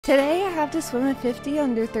Today I have to swim a 50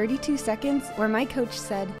 under 32 seconds where my coach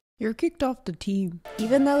said, "You're kicked off the team."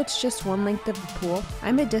 Even though it's just one length of the pool,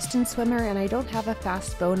 I'm a distance swimmer and I don't have a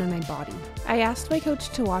fast bone in my body. I asked my coach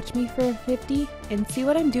to watch me for a 50 and see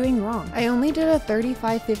what I'm doing wrong. I only did a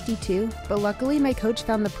 35.52, but luckily my coach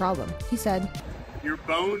found the problem. He said, "Your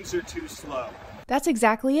bones are too slow." That's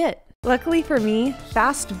exactly it. Luckily for me,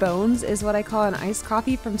 fast bones is what I call an iced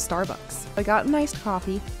coffee from Starbucks. I got an iced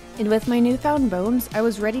coffee, and with my newfound bones, I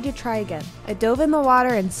was ready to try again. I dove in the water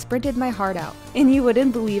and sprinted my heart out. And you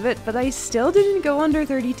wouldn't believe it, but I still didn't go under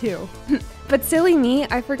 32. But silly me,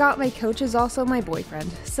 I forgot my coach is also my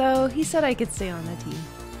boyfriend, so he said I could stay on the team.